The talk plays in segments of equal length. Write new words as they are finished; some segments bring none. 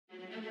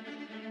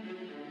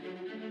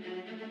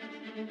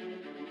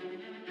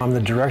I'm the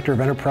Director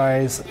of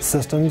Enterprise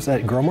Systems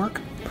at Growmark,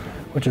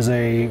 which is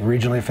a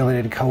regionally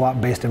affiliated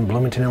co-op based in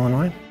Bloomington,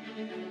 Illinois.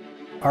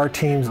 Our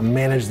teams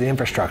manage the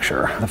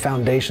infrastructure, the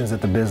foundations that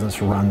the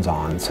business runs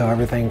on. So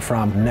everything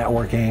from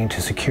networking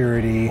to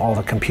security, all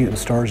the compute and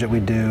storage that we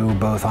do,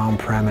 both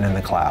on-prem and in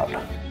the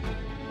cloud.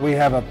 We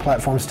have a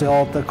platform still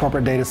at the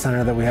corporate data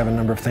center that we have a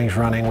number of things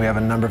running. We have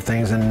a number of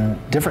things in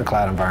different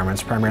cloud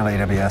environments, primarily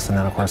AWS and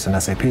then of course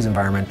in SAP's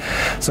environment.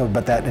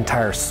 But that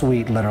entire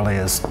suite literally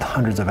is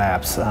hundreds of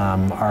apps.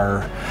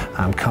 Our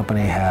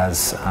company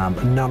has a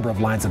number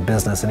of lines of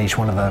business, and each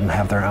one of them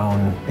have their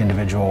own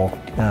individual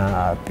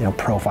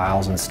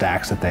profiles and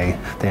stacks that they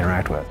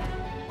interact with.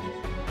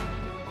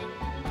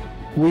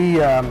 We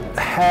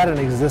had an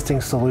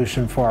existing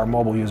solution for our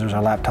mobile users,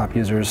 our laptop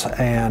users,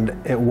 and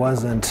it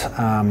wasn't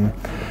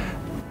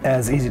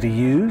as easy to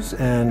use,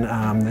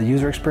 and the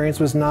user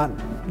experience was not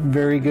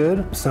very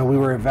good. So we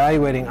were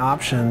evaluating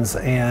options,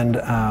 and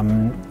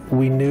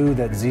we knew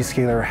that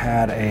Zscaler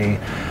had a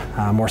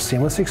more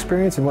seamless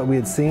experience than what we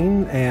had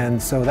seen,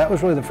 and so that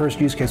was really the first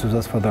use case,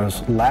 was for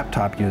those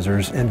laptop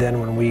users. And then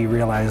when we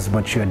realized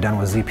what you had done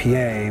with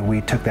ZPA,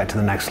 we took that to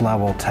the next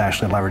level to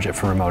actually leverage it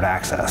for remote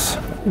access.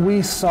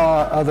 We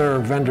saw other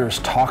vendors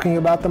talking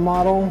about the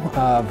model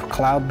of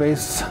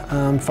cloud-based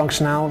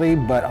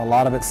functionality, but a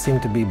lot of it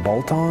seemed to be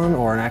bolt-on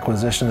or an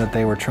acquisition that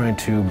they were trying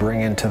to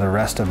bring into the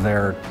rest of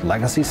their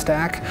legacy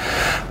stack.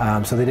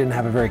 So they didn't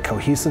have a very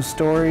cohesive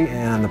story,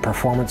 and the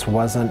performance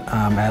wasn't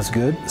as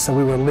good. So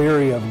we were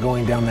leery of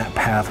going down that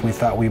path. We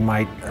thought we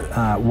might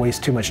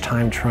waste too much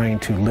time trying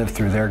to live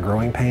through their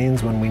growing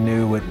pains, when we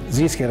knew what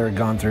Zscaler had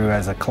gone through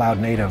as a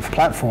cloud-native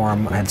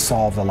platform had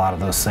solved a lot of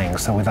those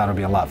things. So we thought it would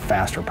be a lot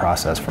faster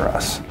process for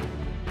us.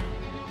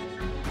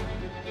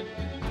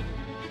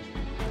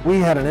 We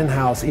had an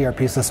in-house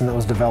ERP system that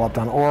was developed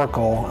on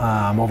Oracle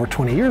over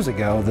 20 years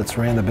ago that's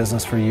ran the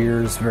business for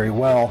years very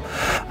well,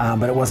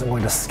 but it wasn't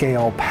going to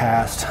scale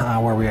past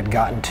where we had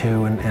gotten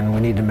to, and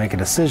we needed to make a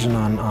decision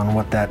on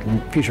what that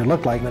future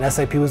looked like. And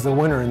SAP was the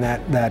winner in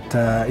that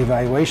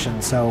evaluation,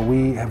 so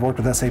we have worked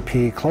with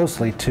SAP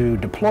closely to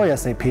deploy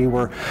SAP.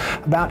 We're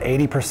about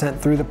 80%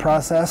 through the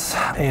process,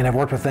 and have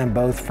worked with them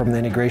both from the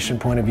integration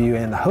point of view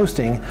and the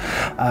hosting.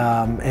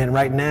 And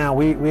right now,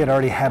 we had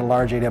already had a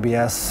large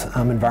AWS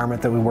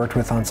environment that we worked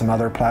with on some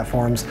other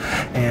platforms,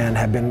 and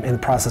have been in the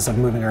process of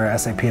moving our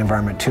SAP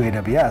environment to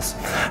AWS.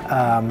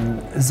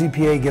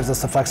 ZPA gives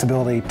us the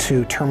flexibility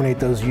to terminate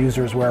those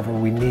users wherever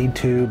we need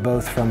to,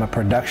 both from a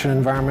production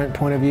environment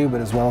point of view,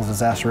 but as well as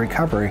disaster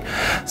recovery.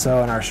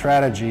 So in our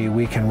strategy,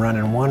 we can run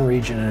in one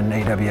region in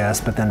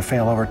AWS, but then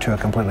fail over to a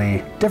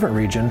completely different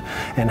region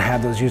and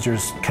have those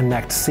users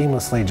connect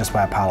seamlessly just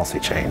by a policy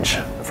change.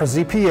 For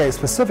ZPA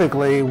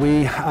specifically,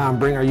 we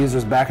bring our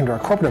users back into our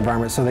corporate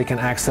environment so they can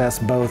access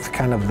both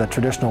kind of the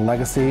traditional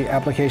legacy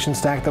application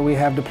stack that we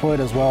have deployed,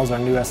 as well as our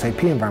new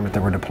SAP environment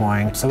that we're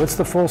deploying. So it's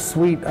the full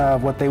suite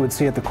of what they would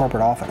see at the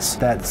corporate office.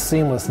 That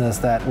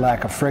seamlessness, that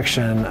lack of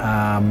friction,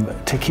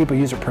 to keep a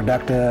user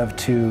productive,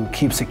 to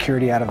keep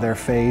security out of their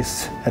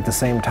face, at the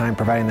same time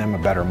providing them a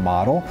better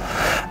model,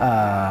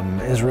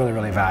 is really,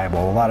 really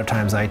valuable. A lot of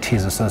times IT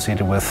is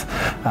associated with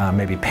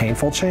maybe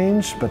painful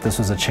change, but this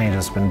was a change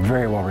that's been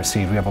very well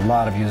received. We have a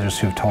lot of users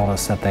who've told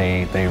us that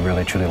they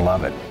really, truly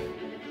love it.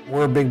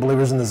 We're big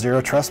believers in the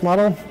zero trust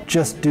model.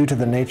 Just due to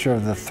the nature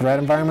of the threat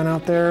environment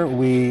out there,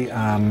 we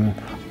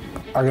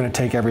are going to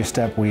take every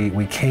step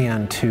we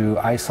can to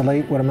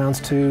isolate what amounts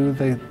to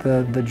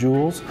the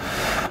jewels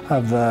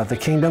of the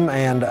kingdom,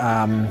 and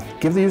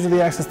give the user the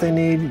access they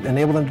need,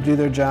 enable them to do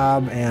their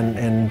job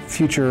and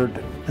future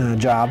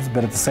jobs,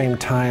 but at the same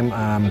time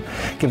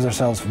gives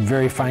ourselves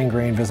very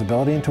fine-grained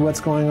visibility into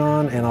what's going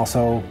on, and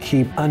also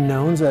keep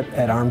unknowns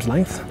at arm's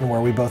length,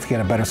 where we both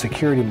get a better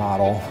security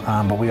model,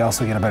 but we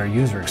also get a better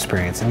user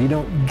experience. And you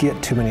don't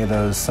get too many of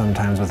those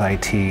sometimes with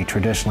IT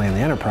traditionally in the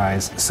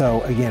enterprise.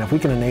 So again, if we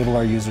can enable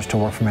our users to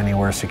work from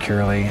anywhere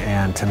securely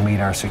and to meet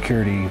our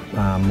security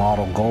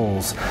model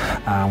goals,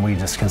 we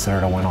just consider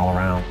it a win all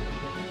around.